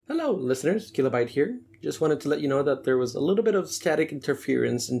Hello, listeners. Kilobyte here. Just wanted to let you know that there was a little bit of static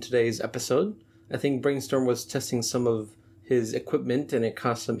interference in today's episode. I think Brainstorm was testing some of his equipment and it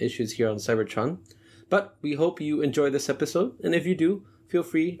caused some issues here on Cybertron. But we hope you enjoy this episode, and if you do, feel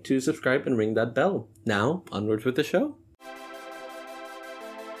free to subscribe and ring that bell. Now, onwards with the show.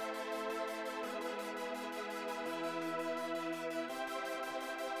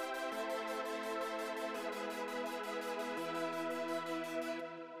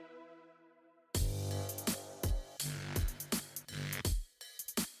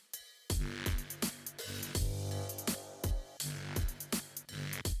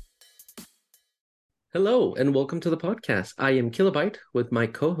 Hello, and welcome to the podcast. I am Kilobyte with my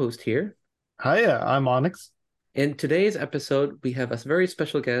co-host here. Hiya, I'm Onyx. In today's episode, we have a very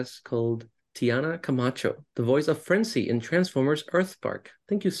special guest called Tiana Camacho, the voice of Frenzy in Transformers Earthspark.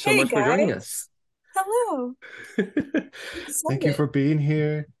 Thank you so Hey much for joining guys. us. Hello. Thank you for being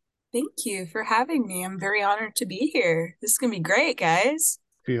here. Thank you for having me. I'm very honored to be here. This is gonna be great, guys.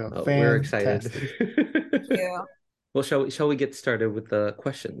 We're excited. Thank you. Well, shall we get started with the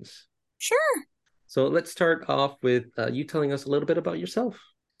questions? Sure. So let's start off with you telling us a little bit about yourself.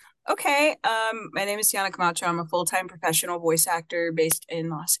 Okay. My name is Tiana Camacho. I'm a full-time professional voice actor based in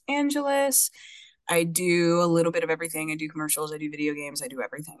Los Angeles. I do a little bit of everything. I do commercials, I do video games, I do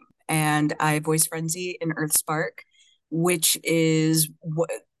everything. And I voice Frenzy in Earthspark, which is what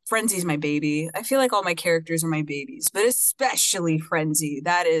Frenzy's my baby. I feel like all my characters are my babies, but especially Frenzy.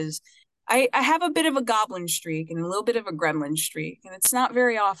 That is I have a bit of a goblin streak and a little bit of a gremlin streak, and it's not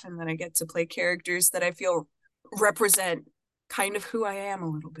very often that I get to play characters that I feel represent kind of who I am a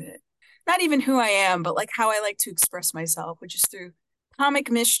little bit. Not even who I am, but like how I like to express myself, which is through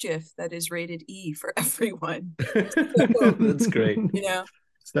comic mischief that is rated E for everyone. That's great. You know?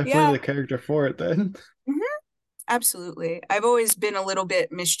 It's definitely the character for it then. Mm-hmm. Absolutely. I've always been a little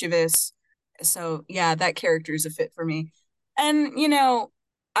bit mischievous. So yeah, that character is a fit for me. And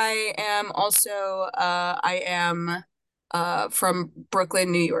I am also from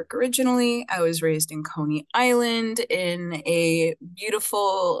Brooklyn, New York originally. I was raised in Coney Island in a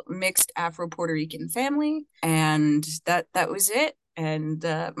beautiful mixed Afro-Puerto Rican family, and that was it. And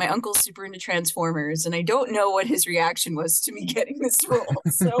my uncle's super into Transformers, and I don't know what his reaction was to me getting this role.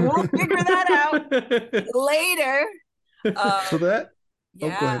 So we'll figure that out later. Go ahead.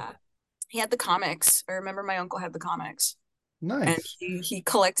 He had the comics. I remember my uncle had the comics. Nice. And he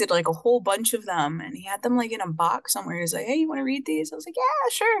collected like a whole bunch of them, and he had them like in a box somewhere. He's like, "Hey, you want to read these?" I was like, "Yeah,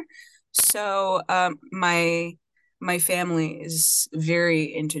 sure." So my family is very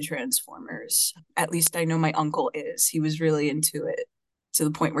into Transformers. At least I know my uncle is. He was really into it to the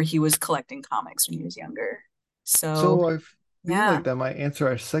point where he was collecting comics when he was younger. So I feel like that might answer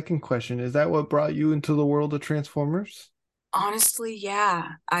our second question. Is that what brought you into the world of Transformers? Honestly,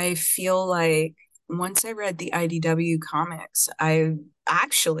 yeah. I feel like once I read the IDW comics,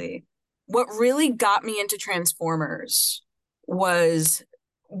 what really got me into Transformers was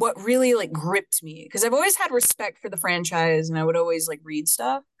what really like gripped me, because I've always had respect for the franchise and I would always like read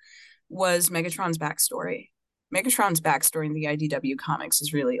stuff, was Megatron's backstory. Megatron's backstory in the IDW comics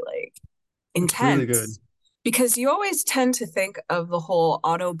is really like intense. Really good. Because you always tend to think of the whole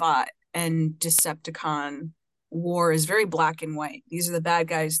Autobot and Decepticon war as very black and white. These are the bad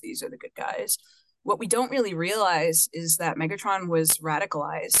guys, these are the good guys. What we don't really realize is that Megatron was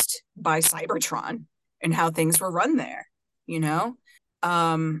radicalized by Cybertron and how things were run there,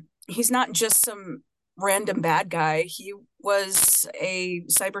 He's not just some random bad guy. He was a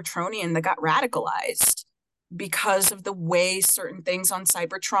Cybertronian that got radicalized because of the way certain things on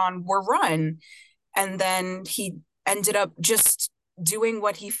Cybertron were run. And then he ended up just doing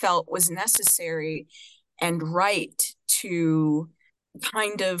what he felt was necessary and right to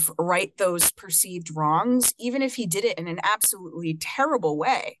kind of right those perceived wrongs, even if he did it in an absolutely terrible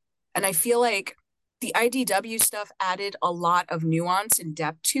way. And I feel like the IDW stuff added a lot of nuance and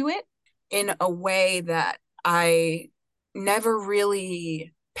depth to it in a way that I never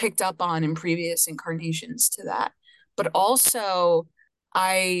really picked up on in previous incarnations to that. But also,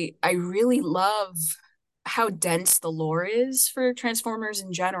 I really love how dense the lore is for Transformers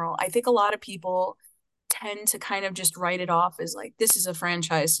in general. I think a lot of people tend to kind of just write it off as like, this is a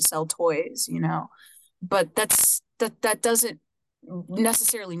franchise to sell toys, but that doesn't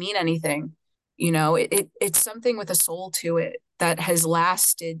necessarily mean anything. It's something with a soul to it that has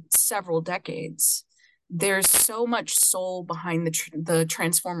lasted several decades. There's so much soul behind the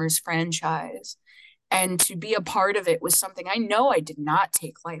Transformers franchise, and to be a part of it was something I know I did not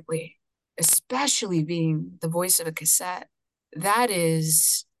take lightly, especially being the voice of a cassette. That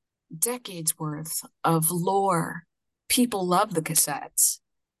is decades worth of lore. People love the cassettes.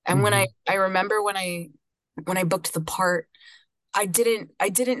 And when I remember when I booked the part, I didn't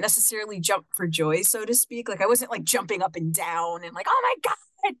necessarily jump for joy, so to speak. Like I wasn't like jumping up and down and like, oh my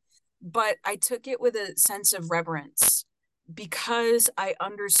God. But I took it with a sense of reverence because I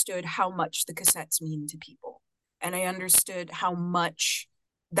understood how much the cassettes mean to people. And I understood how much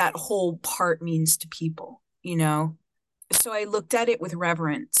that whole part means to people, you know? So I looked at it with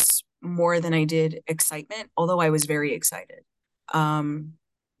reverence more than I did excitement, although I was very excited. Um,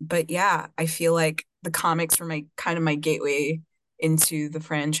 but yeah, I feel like the comics were my kind of my gateway into the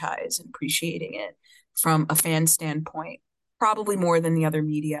franchise and appreciating it from a fan standpoint, probably more than the other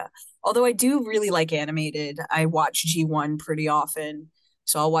media. Although I do really like animated. I watch G1 pretty often.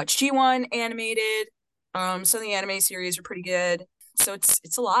 So I'll watch G1 animated. Some of the anime series are pretty good. So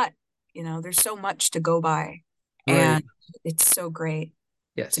it's a lot. You know, there's so much to go by. Right. And it's so great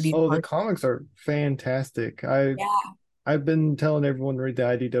to Yes. be Oh, the part. comics are fantastic. Yeah. I've been telling everyone to read the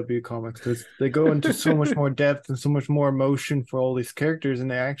IDW comics because they go into so much more depth and so much more emotion for all these characters, and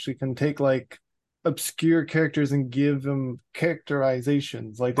they actually can take like obscure characters and give them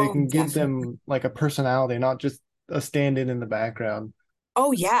characterizations. Like they Oh, can give definitely. them like a personality, not just a stand-in in the background.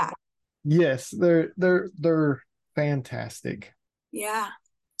 Oh, yeah. Yes, they're fantastic. Yeah.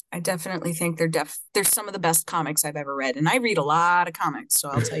 I definitely think they're some of the best comics I've ever read. And I read a lot of comics, so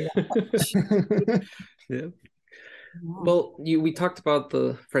I'll tell you that much. Yeah. Yeah. Well, we talked about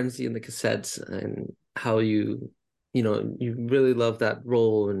the frenzy and the cassettes and how you really love that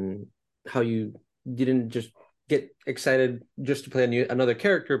role and how you didn't just get excited just to play another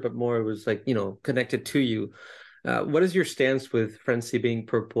character, but more it was like, connected to you. What is your stance with Frenzy being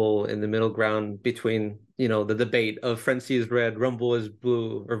purple in the middle ground between, the debate of Frenzy is red, Rumble is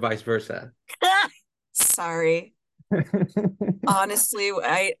blue, or vice versa? Sorry. Honestly,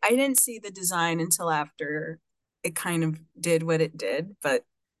 I didn't see the design until after it kind of did what it did, but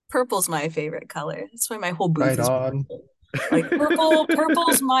purple's my favorite color. That's why my whole booth Right is on. purple. Like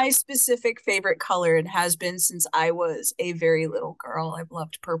purple's my specific favorite color and has been since I was a very little girl. I've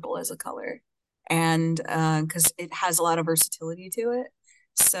loved purple as a color. And because it has a lot of versatility to it.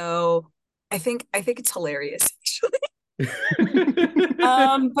 So I think it's hilarious actually.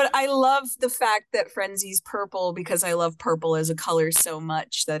 But I love the fact that Frenzy's purple because I love purple as a color so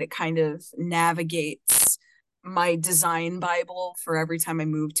much that it kind of navigates my design Bible for every time I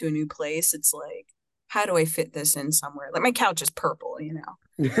move to a new place. It's like, how do I fit this in somewhere? Like my couch is purple, you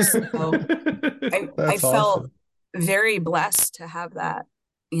know. So I That's felt awesome. very blessed to have that.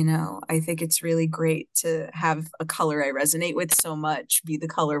 You know, I think it's really great to have a color I resonate with so much be the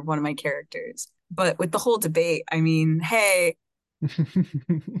color of one of my characters. But with the whole debate, I mean, hey,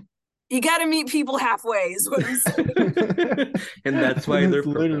 you got to meet people halfway, is what I'm saying. And that's why And they're it's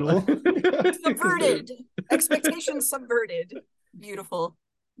purple. literal. Because they're Subverted, expectations subverted. Beautiful.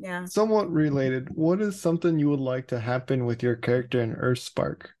 Yeah. somewhat related. What is something you would like to happen with your character in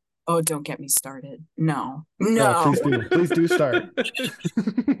Earthspark? Oh, don't get me started. No, No, no. please do. Please do start. Do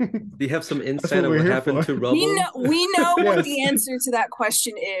you have some That's insight what on we're what here happened for. to We Rubble? know we know what Yes. the answer to that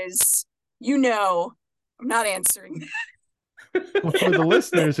question is. You know, I'm not answering. Well, for the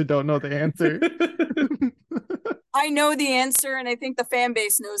listeners who don't know the answer. I know the answer, and I think the fan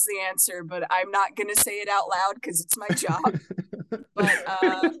base knows the answer, but I'm not gonna say it out loud because it's my job. But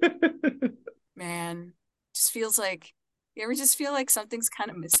man, just feels like you ever just feel like something's kind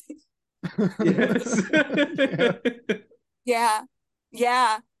of missing. Yes. Yeah. Yeah,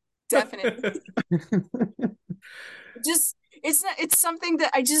 yeah, definitely. Just it's not. It's something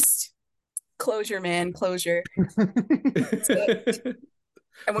that I just closure, man, closure. That's it.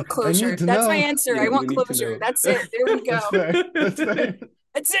 I want I need closure. to That's my know. answer. Yeah, I we want need to closure. know. That's it. There we That's go. fair. That's fair.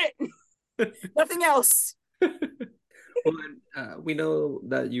 That's it. Nothing else. Well, we know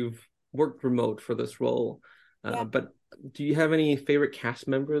that you've worked remote for this role, Yeah. but do you have any favorite cast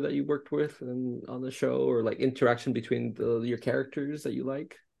member that you worked with on the show, or like interaction between your characters that you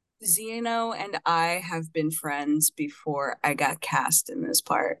like? Zeno and I have been friends before I got cast in this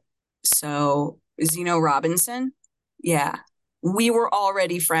part. So, Zeno Robinson, yeah, we were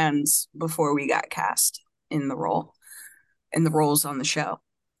already friends before we got cast in the role, in the roles on the show.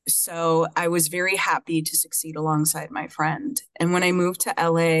 So, I was very happy to succeed alongside my friend. And when I moved to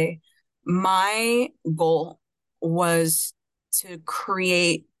LA, my goal was to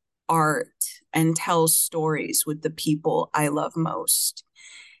create art and tell stories with the people I love most.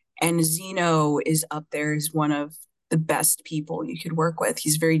 And Zeno is up there as one of the best people you could work with.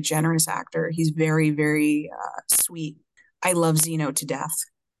 He's a very generous actor. He's very, very sweet. I love Zeno to death.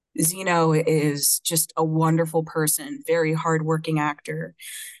 Zeno is just a wonderful person, very hardworking actor,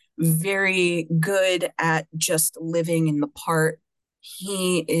 very good at just living in the part.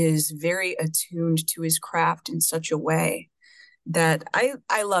 he is very attuned to his craft in such a way that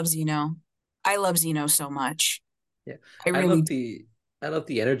I love Zeno. I love Zeno so much. Yeah, I I really love do. the I love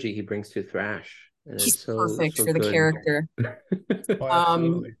the energy he brings to Thrash, and He's it's so perfect so for the good. character. Oh, Um,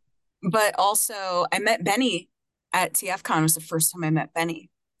 absolutely. but also I met Benny at TFCon was the first time I met Benny.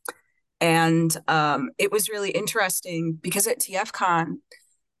 And it was really interesting because at TFCon,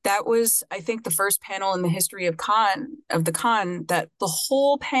 that was, I think, the first panel in the history of the con that the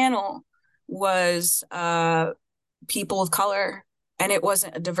whole panel was people of color, and it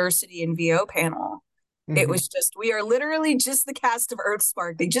wasn't a diversity in VO panel. It Hmm. was just we are literally just the cast of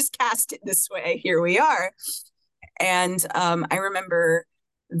Earthspark. They just cast it this way. Here we are. And I remember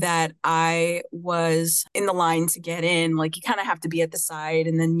that I was in the line to get in. Like you kind of have to be at the side,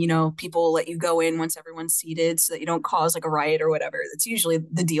 and then people will let you go in once everyone's seated, so that you don't cause like a riot or whatever. That's usually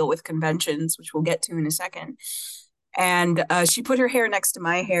the deal with conventions, which we'll get to in a second. And she put her hair next to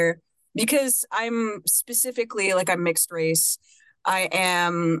my hair because I'm specifically like I'm mixed race. I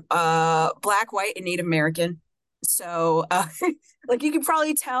am black, white, and Native American. So like you can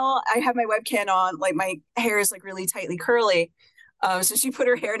probably tell I have my webcam on, like my hair is like really tightly curly. So she put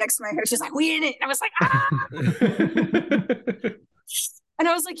her hair next to my hair. She's like, "We in it?" And I was like, "Ah!" And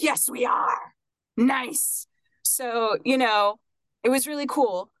I was like, "Yes, we are." Nice. So, it was really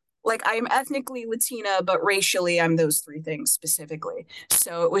cool. Like I am ethnically Latina, but racially I'm those three things specifically.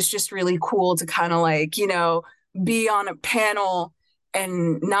 So it was just really cool to kind of like, be on a panel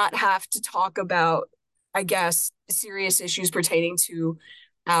and not have to talk about, I guess, serious issues pertaining to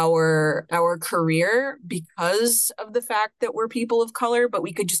our career because of the fact that we're people of color, but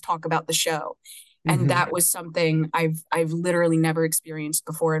we could just talk about the show. And Hmm. that was something I've literally never experienced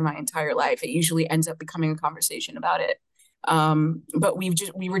before in my entire life. It usually ends up becoming a conversation about it. But we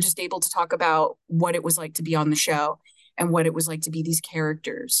were just able to talk about what it was like to be on the show and what it was like to be these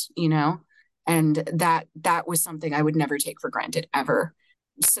characters. And that was something I would never take for granted ever.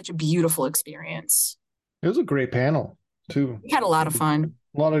 Such a beautiful experience. It was a great panel too. We had a lot of fun.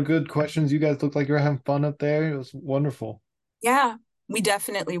 A lot of good questions. You guys looked like you were having fun up there. It was wonderful. Yeah, we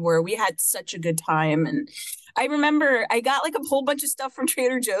definitely were. We had such a good time. And I remember I got like a whole bunch of stuff from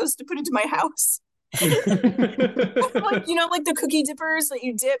Trader Joe's to put into my house. Like, like the cookie dippers that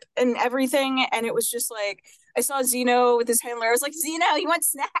you dip and everything. And it was just like, I saw Zeno with his handler. I was like, "Zeno, you want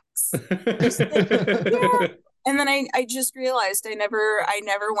snacks?" He's like, "Yeah." And then I just realized I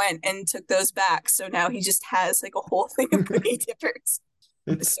never went and took those back. So now he just has like a whole thing of cookie dippers.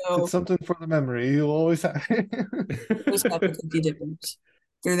 It's So something for the memory. You'll always have. always got the cookie dippers.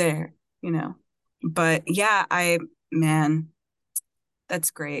 They're there. But yeah, man,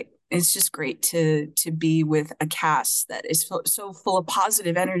 that's great. It's just great to be with a cast that is so full of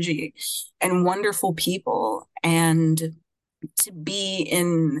positive energy and wonderful people, and to be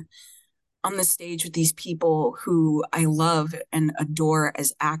in on the stage with these people who I love and adore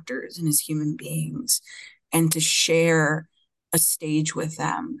as actors and as human beings, and to share a stage with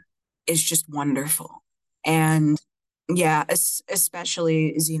them is just wonderful. And yeah,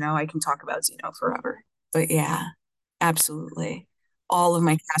 especially Zeno, I can talk about Zeno forever. But yeah, absolutely. All of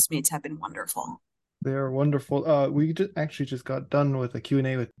my castmates have been wonderful. They are wonderful. We actually just got done with a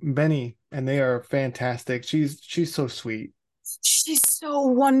Q&A with Benny, and they are fantastic. She's so sweet. She's so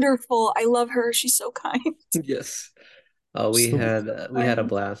wonderful. I love her. She's so kind. Yes. Oh, we So had we had a Kind.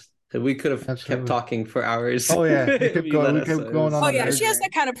 blast. We could have kept absolutely. talking for hours Oh yeah, we if kept you going. let We us. kept It going was on Oh a yeah, nerd she has that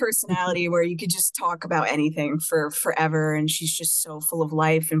rant. kind of personality where you could just talk about anything for forever, and she's just so full of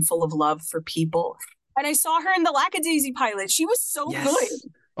life and full of love for people. And I saw her in the Lackadaisy pilot. She was so good. yes,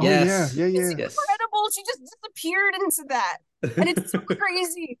 Oh yeah, yes, yeah, It's yeah. yes. incredible. She just disappeared into that. And it's so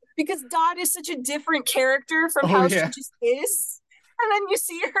crazy because Dot is such a different character from Oh how she yeah. just is. And then you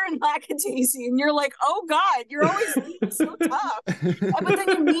see her in Lackadaisy and you're like, "Oh God, you're always being so tough." But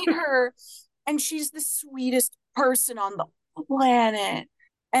then you meet her and she's the sweetest person on the planet.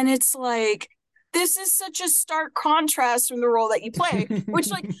 And it's like, this is such a stark contrast from the role that you play, which,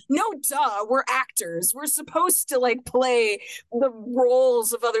 like, no, duh, we're actors. We're supposed to, like, play the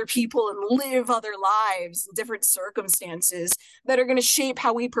roles of other people and live other lives in different circumstances that are going to shape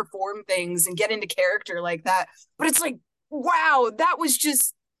how we perform things and get into character like that. But it's like, wow, that was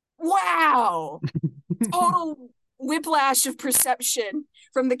just, wow, total whiplash of perception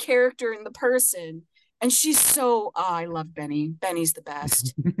from the character and the person. And she's so, oh, I love Benny. Benny's the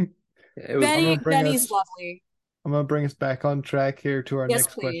best. It was I'm Benny, gonna bring Benny's us lovely. I'm gonna bring us back on track here to our Yes,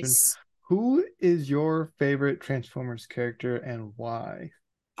 next question. please. Who is your favorite Transformers character and why?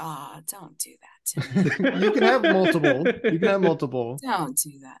 Ah, oh, don't do that to me. You can have multiple. You can have multiple. Don't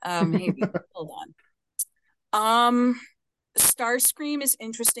do that. Maybe. Hold on. Um, Starscream is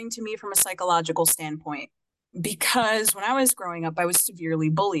interesting to me from a psychological standpoint because when I was growing up, I was severely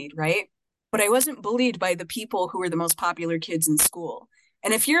bullied, right? But I wasn't bullied by the people who were the most popular kids in school.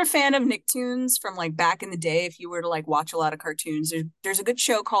 And if you're a fan of Nicktoons from like back in the day, if you were to like watch a lot of cartoons, there's a good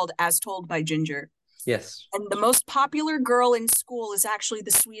show called As Told by Ginger. Yes. And the most popular girl in school is actually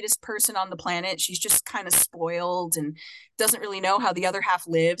the sweetest person on the planet. She's just kind of spoiled and doesn't really know how the other half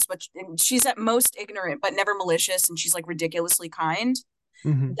lives, but she's at most ignorant, but never malicious. And she's like ridiculously kind.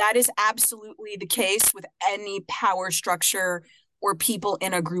 Hmm. That is absolutely the case with any power structure or people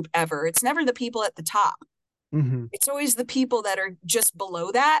in a group ever. It's never the people at the top. Hmm. It's always the people that are just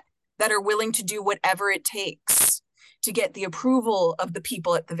below that that are willing to do whatever it takes to get the approval of the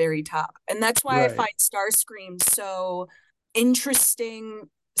people at the very top. And that's why I Right. find Starscream so interesting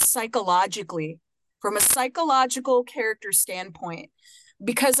psychologically, from a psychological character standpoint,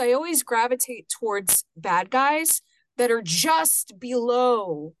 because I always gravitate towards bad guys that are just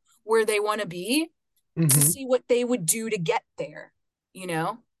below where they want to be to Hmm. see what they would do to get there. You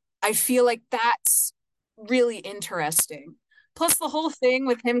know, I feel like that's really interesting. Plus, the whole thing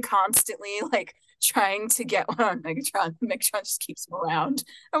with him constantly like trying to get one on Megatron. Megatron just keeps him around.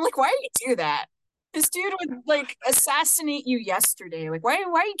 I'm like, why do you do that? This dude would like assassinate you yesterday. Like, why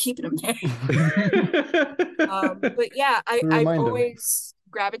are you keeping him there? But yeah, I've Remind them. always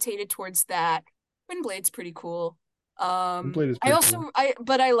gravitated towards that. Windblade's pretty cool. Blade is I pretty also cool.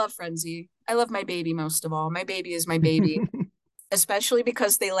 but I love Frenzy. I love my baby most of all. My baby is my baby, especially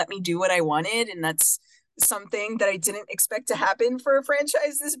because they let me do what I wanted, and that's something that I didn't expect to happen for a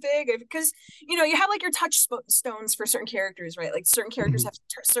franchise this big. Because you have like your touchstones for certain characters, right? Like certain characters Mhm. have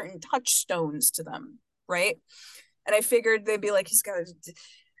certain touchstones to them, right? And I figured they'd be like, he's got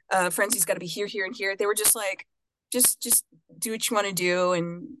Frenzy's got to be here, here, and here. They were just like, just do what you want to do,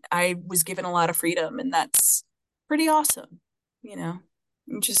 and I was given a lot of freedom, and that's pretty awesome, you know.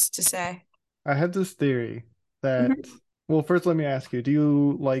 Just to say, I have this theory that, Mhm. well, first let me ask you, do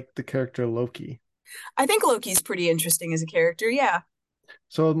you like the character Loki? I think Loki's pretty interesting as a character. Yeah,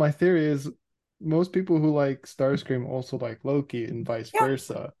 So my theory is most people who like Starscream also like Loki and vice yeah,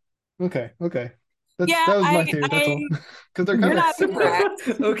 versa. Okay, okay. That yeah. was my theory, that's all. Because they're You're kind of not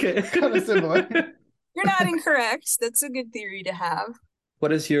incorrect. Okay. kind of similar. You're not incorrect. That's a good theory to have.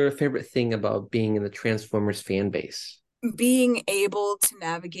 What is your favorite thing about being in the Transformers fan base? Being able to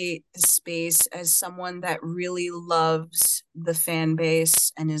navigate the space as someone that really loves the fan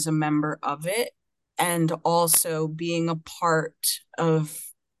base and is a member of it, and also being a part of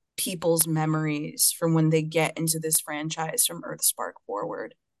people's memories from when they get into this franchise from Earthspark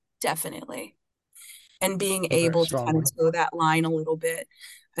forward. Definitely. And being A very able to strong kind of one. toe that line a little bit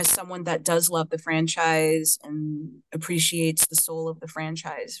as someone that does love the franchise and appreciates the soul of the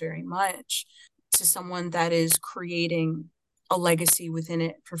franchise very much, to someone that is creating a legacy within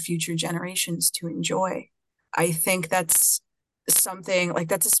it for future generations to enjoy. I think that's something like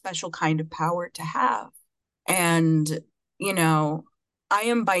that's a special kind of power to have. And, you know, I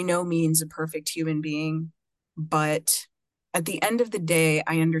am by no means a perfect human being, but at the end of the day,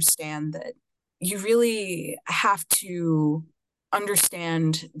 I understand that you really have to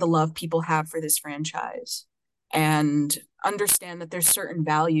understand the love people have for this franchise and understand that there's certain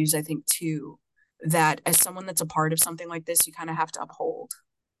values, I think, too, that as someone that's a part of something like this, you kind of have to uphold,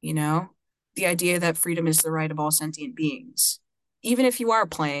 you know? The idea that freedom is the right of all sentient beings, even if you are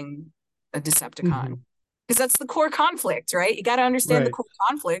playing a Decepticon, Hmm. because that's the core conflict, right? You got to understand the Right. core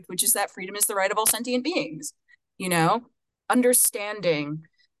conflict, which is that freedom is the right of all sentient beings, you know? Understanding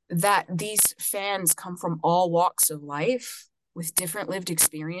that these fans come from all walks of life with different lived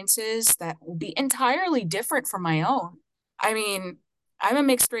experiences that will be entirely different from my own. I mean, I'm a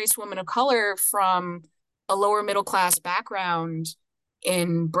mixed race woman of color from a lower middle class background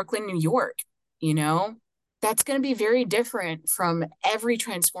in Brooklyn, New York, you know? That's going to be very different from every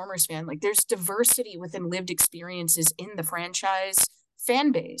Transformers fan. Like, there's diversity within lived experiences in the franchise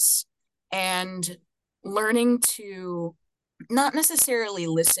fan base. And learning to not necessarily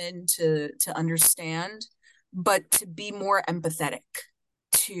listen to understand, but to be more empathetic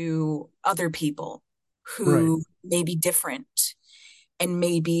to other people Right. who may be different and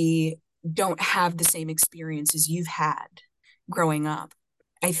maybe don't have the same experiences you've had growing up.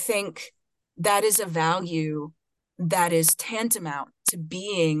 I think that is a value that is tantamount to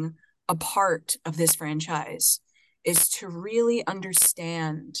being a part of this franchise, is to really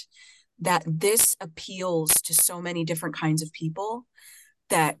understand that this appeals to so many different kinds of people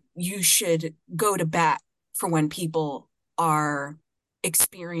that you should go to bat for when people are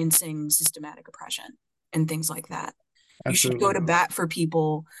experiencing systematic oppression and things like that. You should go Absolutely. to bat for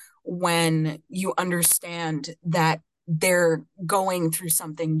people when you understand that they're going through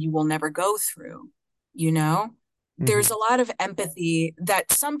something you will never go through, you know? There's Mhm. a lot of empathy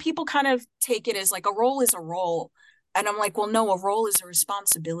that some people kind of take it as like a role is a role. And I'm like, well, no, a role is a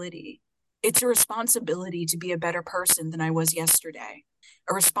responsibility. It's a responsibility to be a better person than I was yesterday,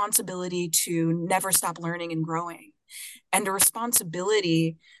 a responsibility to never stop learning and growing, and a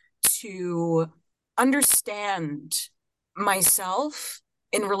responsibility to understand myself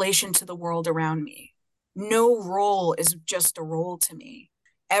in relation to the world around me. No role is just a role to me.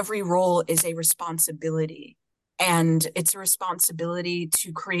 Every role is a responsibility. And it's a responsibility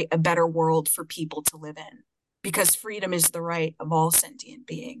to create a better world for people to live in because freedom is the right of all sentient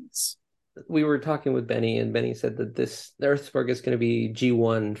beings. We were talking with Benny, and Benny said that this Earthspark is going to be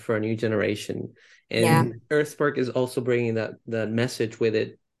G1 for a new generation, Yeah. and Earthspark is also bringing that message with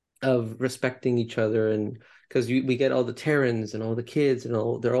it of respecting each other, and because we get all the Terrans and all the kids and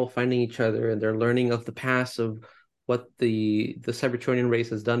all they're all finding each other and they're learning of the past of what the Cybertronian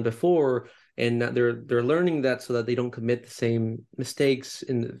race has done before, and they're learning that so that they don't commit the same mistakes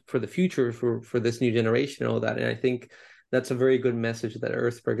for the future for this new generation and all that. And I think that's a very good message that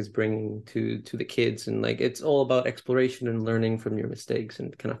Earthspark is bringing to the kids, and like it's all about exploration and learning from your mistakes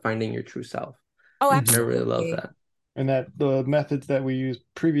and kind of finding your true self. Oh, Mhm. And I really love absolutely. that. And that the methods that we used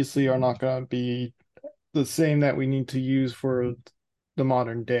previously are not going to be the same that we need to use for the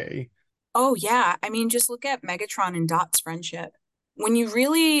modern day. Oh, yeah. I mean, just look at Megatron and Dot's friendship. When you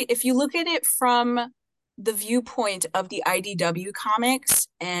really, if you look at it from the viewpoint of the IDW comics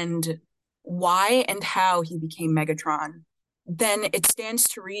and why and how he became Megatron, then it stands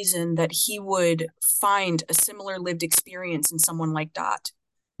to reason that he would find a similar lived experience in someone like Dot,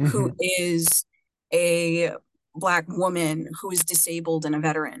 who Hmm. is a Black woman who is disabled and a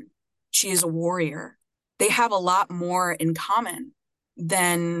veteran. She is a warrior. They have a lot more in common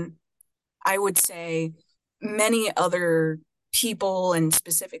than I would say many other people and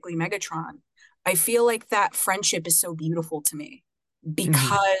specifically Megatron. I feel like that friendship is so beautiful to me Hmm.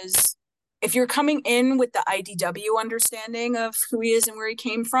 because if you're coming in with the IDW understanding of who he is and where he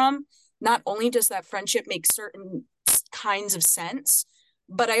came from, not only does that friendship make certain kinds of sense,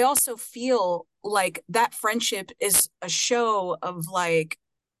 but I also feel like that friendship is a show of like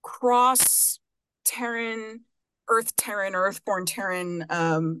cross Terran Terran, Earthborn Terran,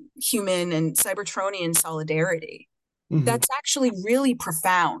 human and Cybertronian solidarity. Hmm. That's actually really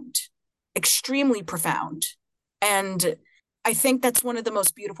profound, extremely profound. And I think that's one of the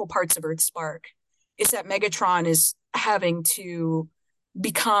most beautiful parts of Earthspark is that Megatron is having to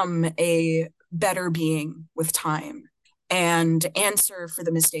become a better being with time and answer for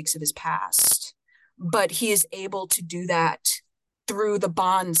the mistakes of his past. But he is able to do that through the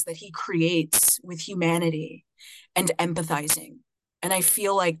bonds that he creates with humanity and empathizing. And I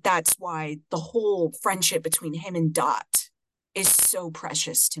feel like that's why the whole friendship between him and Dot is so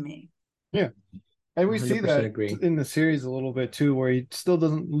precious to me. Yeah. And we see 100% that agree. in the series a little bit too, where he still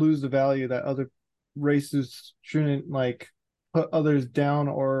doesn't lose the value that other races shouldn't like put others down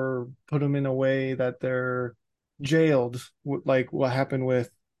or put them in a way that they're jailed, like what happened with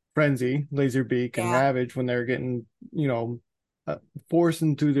Frenzy, Laserbeak, and Yeah. Ravage when they're getting, you know, forced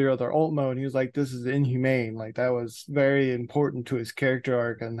into their other alt mode. He was like, "This is inhumane." Like that was very important to his character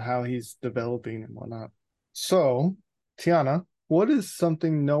arc and how he's developing and whatnot. So, Tiana, what is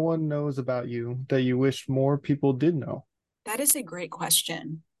something no one knows about you that you wish more people did know? That is a great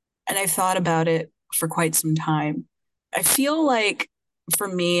question. And I've thought about it for quite some time. I feel like for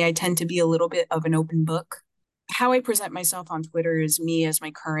me, I tend to be a little bit of an open book. How I present myself on Twitter is me as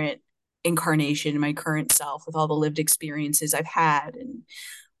my current incarnation, my current self, with all the lived experiences I've had and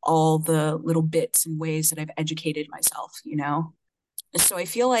all the little bits and ways that I've educated myself, you know? So I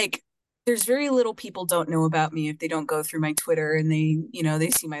feel like there's very little people don't know about me if they don't go through my Twitter and they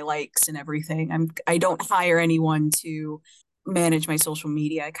see my likes and everything. I don't hire anyone to manage my social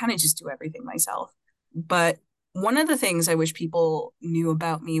media. I kind of just do everything myself. But one of the things I wish people knew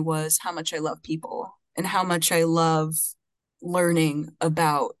about me was how much I love people and how much I love learning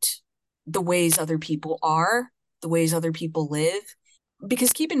about the ways other people are, the ways other people live.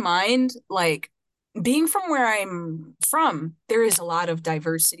 Because keep in mind, like being from where I'm from, there is a lot of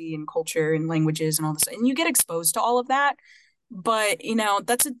diversity in culture and languages and all this, and you get exposed to all of that. But,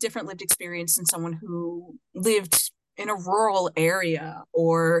 that's a different lived experience than someone who lived in a rural area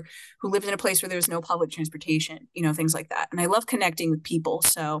or who lived in a place where there was no public transportation, things like that. And I love connecting with people.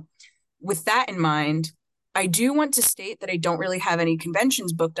 So, with that in mind, I do want to state that I don't really have any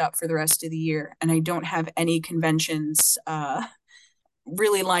conventions booked up for the rest of the year, and I don't have any conventions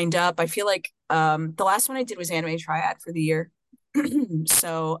really lined up. I feel like the last one I did was Anime Triad for the year.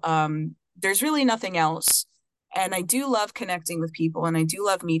 So there's really nothing else. And I do love connecting with people and I do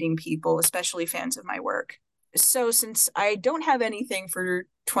love meeting people, especially fans of my work. So since I don't have anything for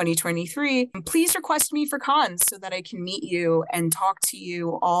 2023, please request me for cons so that I can meet you and talk to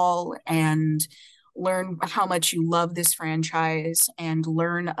you all and learn how much you love this franchise and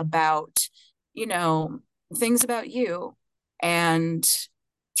learn about, you know, things about you and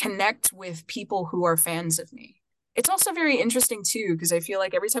connect with people who are fans of me. It's also very interesting too, because I feel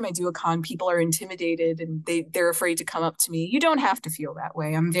like every time I do a con, people are intimidated and they're afraid to come up to me. You don't have to feel that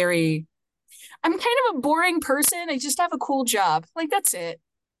way. I'm kind of a boring person. I just have a cool job. Like that's it.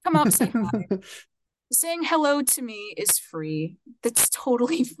 Come up, say hi. Saying hello to me is free. That's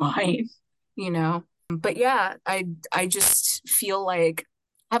totally fine, you know. But yeah, I just feel like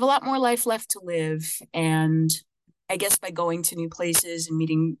I have a lot more life left to live, and I guess by going to new places and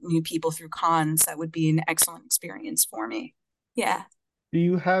meeting new people through cons, that would be an excellent experience for me. Yeah. Do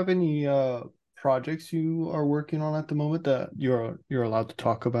you have any projects you are working on at the moment that you're allowed to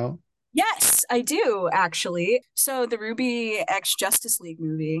talk about? Yes, I do actually. So the Ruby X Justice League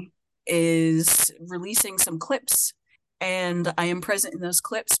movie is releasing some clips, and I am present in those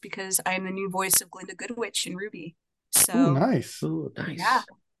clips because I am the new voice of Glinda Goodwitch in Ruby. Oh, So nice. Oh, yeah, nice.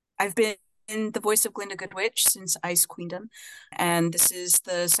 I've been the voice of Glinda Goodwitch since Ice Queendom, and this is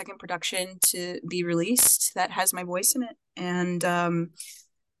the second production to be released that has my voice in it. And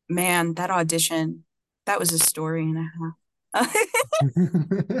man, that audition, that was a story and a half.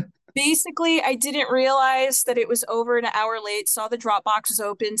 Basically, I didn't realize that it was over an hour late, saw the Dropbox was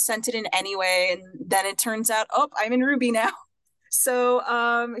open, sent it in anyway, and then it turns out, oh, I'm in Ruby now. So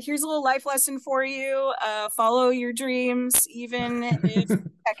here's a little life lesson for you. Follow your dreams, even if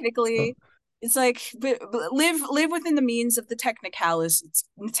technically it's like live within the means of the technicalities,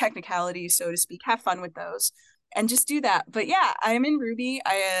 so to speak. Have fun with those and just do that. But yeah, I am in Ruby.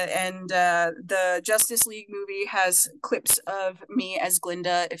 And the Justice League movie has clips of me as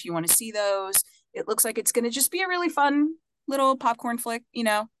Glinda. If you want to see those, it looks like it's going to just be a really fun little popcorn flick. You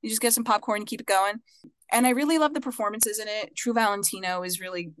know, you just get some popcorn and keep it going. And I really love the performances in it. True Valentino is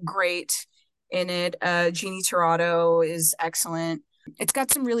really great in it. Jeannie Torado is excellent. It's got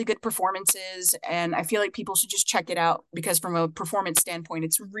some really good performances, and I feel like people should just check it out because, from a performance standpoint,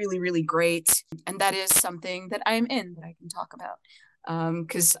 it's really, really great. And that is something that I am in that I can talk about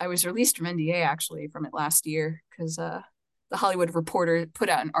because I was released from NDA actually from it last year because the Hollywood Reporter put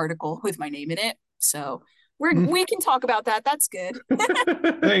out an article with my name in it. So we can talk about that. That's good.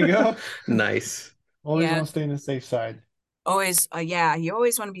 There you go. Nice. Always Yeah. want to stay on the safe side. Always, yeah, you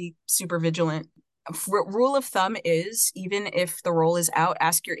always want to be super vigilant. Rule of thumb is even if the role is out,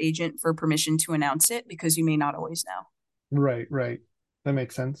 ask your agent for permission to announce it because you may not always know. Right, right. That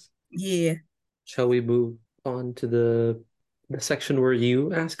makes sense. Yeah. Shall we move on to the section where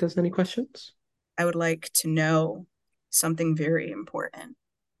you ask us any questions? I would like to know something very important.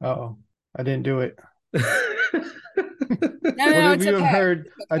 Uh-oh. I didn't do it. No, no, no, Whatever it's you have okay. heard,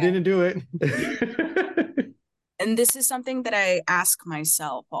 It's I okay. didn't do it. And this is something that I ask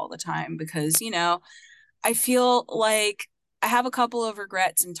myself all the time because, I feel like I have a couple of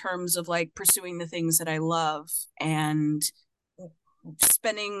regrets in terms of like pursuing the things that I love and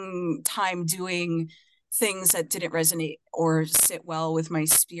spending time doing things that didn't resonate or sit well with my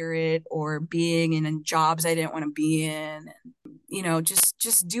spirit or being in jobs I didn't want to be in,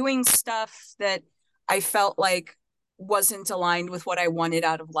 just doing stuff that I felt like wasn't aligned with what I wanted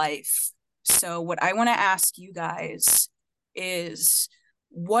out of life. So what I want to ask you guys is,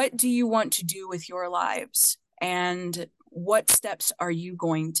 what do you want to do with your lives and what steps are you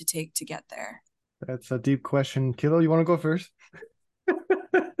going to take to get there? That's a deep question. Kilo, you want to go first?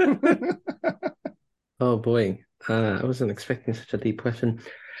 Oh boy, I wasn't expecting such a deep question.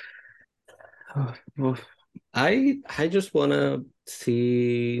 Oh, well, I just want to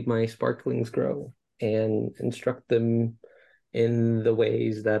see my sparklings grow and instruct them in the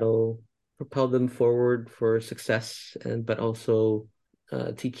ways that'll propel them forward for success, and but also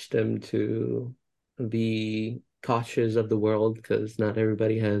teach them to be cautious of the world because not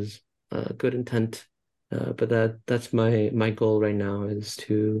everybody has good intent. But that's my goal right now is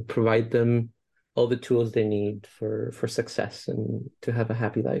to provide them all the tools they need for success and to have a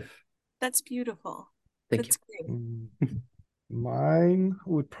happy life. That's beautiful. Thank you. That's great. Mm, Mine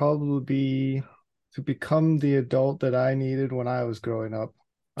would probably be to become the adult that I needed when I was growing up.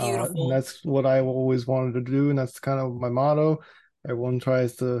 And Beautiful. that's what I always wanted to do, and that's kind of my motto. Everyone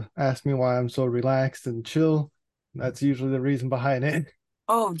tries to ask me why I'm so relaxed and chill. That's usually the reason behind it.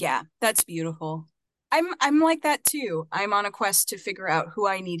 Oh yeah, that's beautiful. I'm like that too. I'm on a quest to figure out who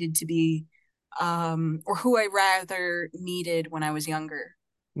I needed to be, or who I rather needed when I was younger.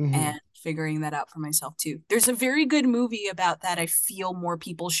 and figuring that out for myself too. There's a very good movie about that I feel more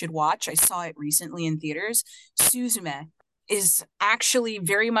people should watch. I saw it recently in theaters. Suzume is actually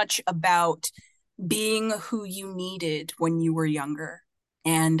very much about being who you needed when you were younger.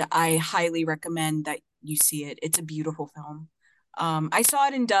 And I highly recommend that you see it. It's a beautiful film. I saw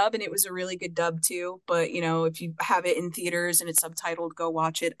it in dub and it was a really good dub too. But you know, if you have it in theaters and it's subtitled, go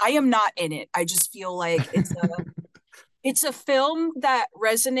watch it. I am not in it. I just feel like it's a film that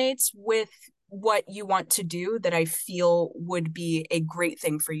resonates with what you want to do that I feel would be a great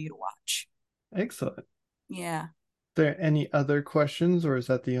thing for you to watch. Excellent. Yeah. There any other questions, or is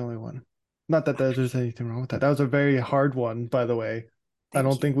that the only one? Not that there's anything wrong with that. That was a very hard one, by the way. I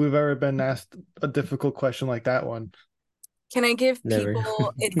don't think we've ever been asked a difficult question like that one. Can I give Never.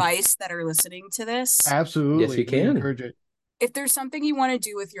 people advice that are listening to this? Absolutely. Yes, you We can. encourage it. If there's something you want to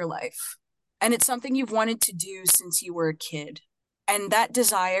do with your life, and it's something you've wanted to do since you were a kid, and that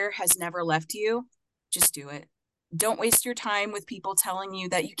desire has never left you, just do it. Don't waste your time with people telling you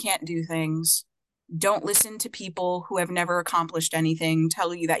that you can't do things. Don't listen to people who have never accomplished anything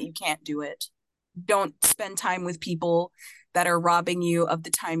tell you that you can't do it. Don't spend time with people that are robbing you of the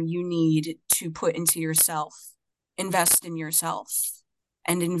time you need to put into yourself. Invest in yourself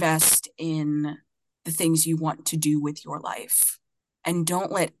and invest in the things you want to do with your life. And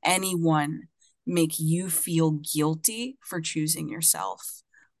don't let anyone make you feel guilty for choosing yourself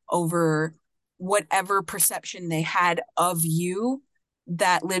over whatever perception they had of you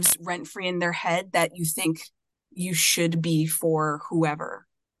that lives rent free in their head that you think you should be for whoever.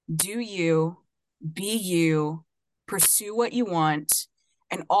 Do you, be you, pursue what you want,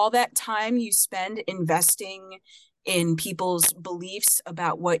 and all that time you spend investing in people's beliefs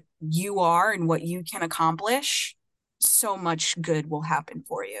about what you are and what you can accomplish, so much good will happen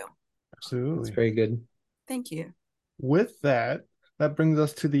for you. Absolutely. That's very good. Thank you. With that, that brings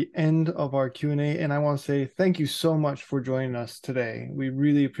us to the end of our Q&A, and I want to say thank you so much for joining us today. We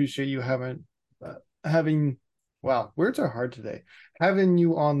really appreciate you having wow, words are hard today. Having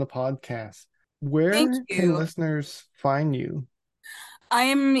you on the podcast. Where can listeners find you? I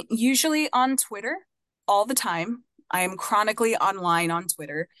am usually on Twitter all the time. I am chronically online on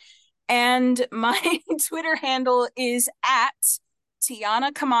Twitter. And my Twitter handle is at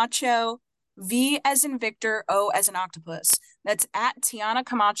Tiana Camacho, V as in Victor, O as in octopus. That's at Tiana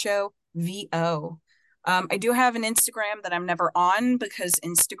Camacho, VO. I do have an Instagram that I'm never on because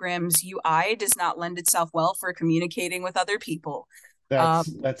Instagram's UI does not lend itself well for communicating with other people.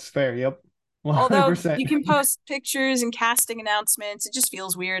 That's fair. Yep. 100%. Although you can post pictures and casting announcements, it just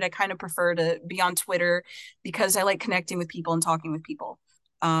feels weird. I kind of prefer to be on Twitter because I like connecting with people and talking with people.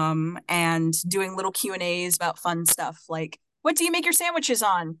 And doing little Q&As about fun stuff like, what do you make your sandwiches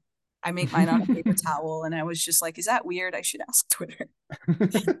on? I make mine on a paper towel, and I was just like, is that weird? I should ask Twitter.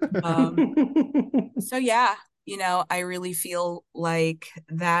 So yeah, you know, I really feel like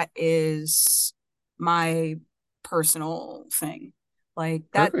that is my personal thing. Like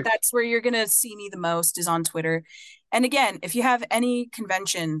that's where you're gonna see me the most is on Twitter. And again, if you have any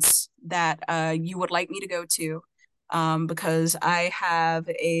conventions that you would like me to go to, because I have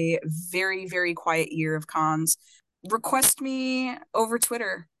a very, very quiet year of cons, request me over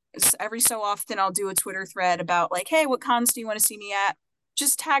Twitter. Every so often I'll do a Twitter thread about like, hey, what cons do you want to see me at?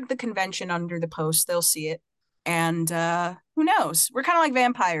 Just tag the convention under the post, they'll see it. And who knows? We're kind of like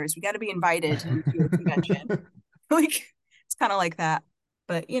vampires. We got to be invited into a convention. Like it's kind of like that.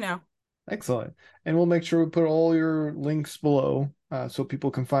 But you know. Excellent. And we'll make sure we put all your links below so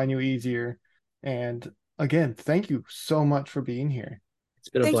people can find you easier. And again, thank you so much for being here. It's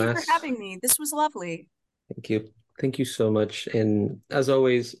been a blast. Thank you for having me. This was lovely. Thank you. Thank you so much. And as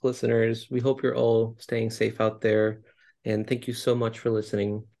always, listeners, we hope you're all staying safe out there. And thank you so much for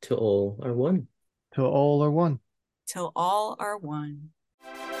listening to All Are One. Till all are one. Till all are one.